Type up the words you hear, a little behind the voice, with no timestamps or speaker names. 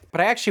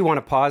But I actually want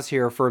to pause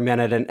here for a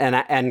minute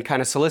and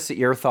kind of solicit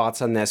your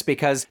thoughts on this,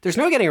 because there's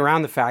no getting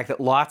around the fact that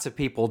lots of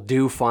people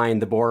do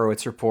find the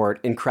Borowitz report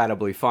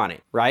incredibly funny,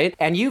 right?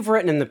 And you've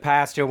written in the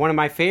past, one of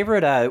my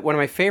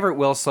favorite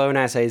Will Sloan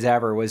essays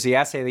ever was the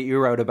essay that you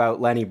wrote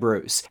about Lenny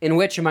Bruce, in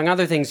which, among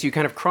other things, you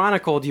kind of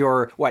chronicled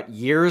your,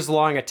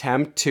 years-long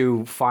attempt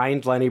to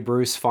find Lenny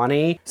Bruce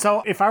funny.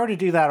 So if I were to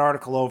do that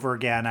article over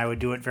again, I would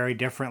do it very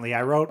differently.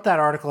 I wrote that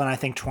article in, I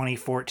think,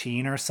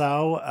 2014 or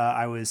so.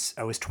 I was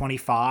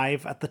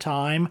 25 at the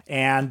time,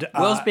 and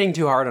Will's being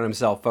too hard on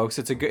himself, folks.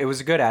 It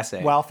was a good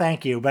essay. Well,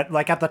 thank you, but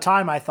at the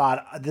time, I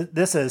thought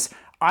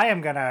I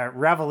am going to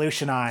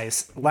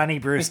revolutionize Lenny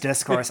Bruce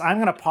discourse. I'm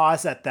going to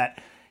posit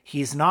that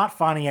he's not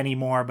funny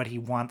anymore, but he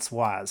once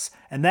was.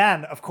 And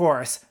then, of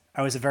course,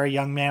 I was a very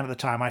young man at the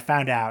time. I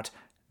found out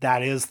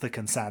that is the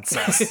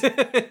consensus.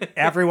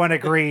 Everyone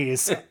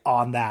agrees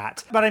on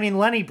that. But I mean,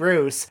 Lenny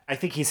Bruce, I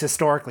think he's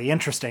historically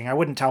interesting. I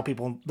wouldn't tell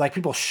people,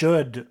 people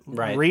should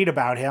read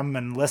about him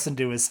and listen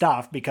to his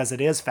stuff because it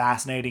is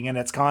fascinating in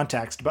its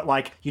context.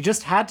 But you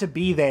just had to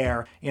be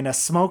there in a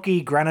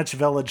smoky Greenwich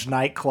Village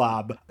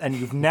nightclub and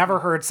you've never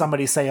heard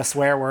somebody say a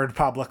swear word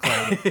publicly.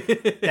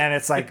 And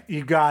it's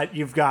you've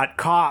got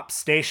cops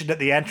stationed at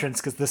the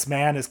entrance because this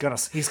man he's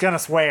gonna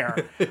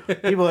swear.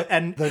 People,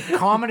 and the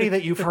comedy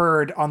that you've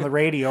heard on the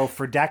radio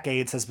for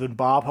decades has been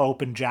Bob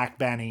Hope and Jack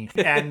Benny.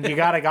 And you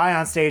got a guy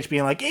on stage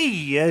being like,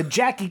 hey,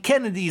 Jackie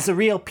Kennedy's a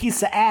real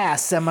piece of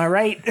ass, am I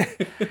right?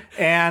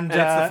 And it's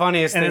the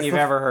funniest thing you've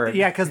ever heard.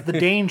 Yeah, because the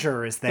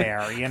danger is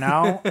there,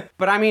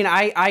 But I mean,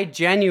 I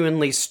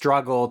genuinely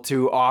struggle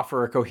to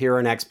offer a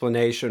coherent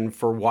explanation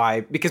for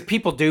why, because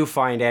people do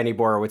find Andy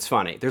Borowitz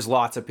funny. There's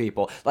lots of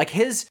people.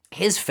 His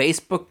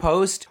Facebook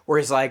post where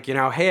he's like,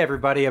 hey,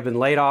 everybody, I've been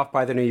laid off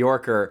by the New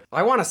Yorker.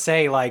 I want to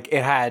say,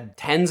 it had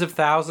tens of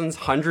thousands,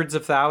 hundreds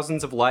of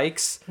thousands of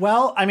likes.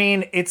 Well, I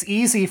mean, it's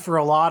easy for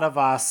a lot of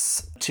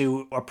us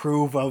to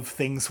approve of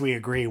things we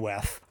agree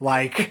with.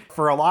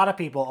 For a lot of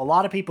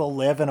people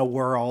live in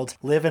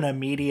a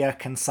media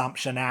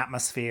consumption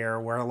atmosphere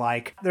where,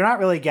 they're not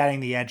really getting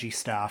the edgy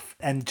stuff.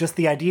 And just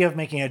the idea of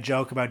making a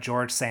joke about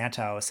George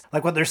Santos,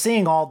 what they're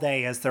seeing all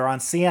day is they're on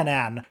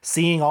CNN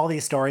seeing all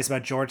these stories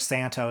about George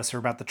Santos or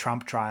about the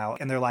Trump trial.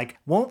 And they're like,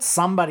 won't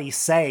somebody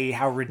say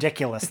how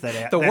ridiculous that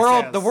is?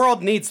 The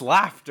world needs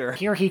laughter.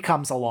 Here he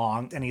comes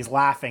along and he's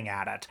laughing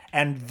at it.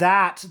 And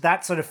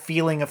that sort of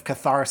feeling of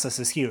catharsis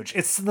is huge.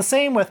 It's the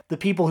same with the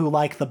people who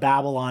like the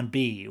Babylon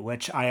Bee,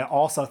 which I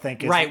also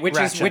think is right, which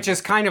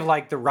is kind of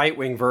like the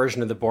right-wing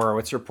version of the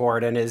Borowitz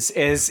report, and is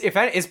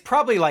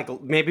probably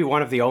maybe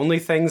one of the only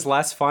things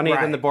less funny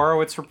than the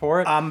Borowitz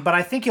report. But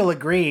I think you'll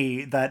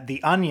agree that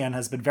The Onion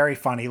has been very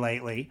funny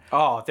lately.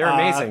 Oh, they're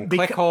amazing.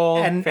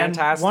 Clickhole,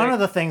 fantastic. And one of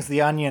the things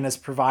The Onion has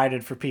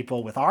provided for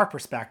people with our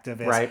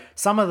perspective is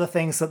some of the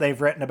things that they've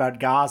written about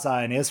Gaza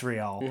and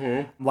Israel.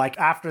 Mm-hmm.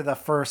 After the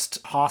first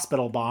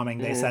hospital bombing,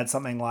 they said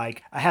something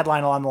like a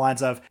headline along the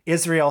lines of,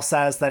 Israel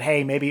says that,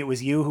 hey, maybe it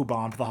was you who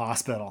bombed the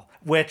hospital.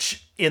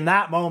 Which, in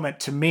that moment,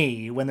 to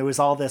me, when there was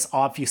all this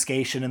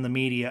obfuscation in the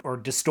media or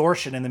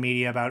distortion in the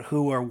media about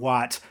who or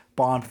what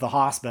bombed the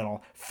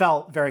hospital,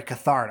 felt very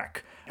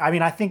cathartic. I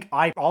mean,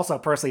 I also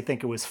personally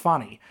think it was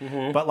funny,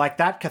 but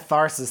that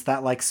catharsis,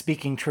 that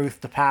speaking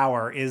truth to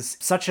power is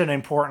such an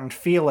important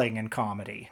feeling in comedy.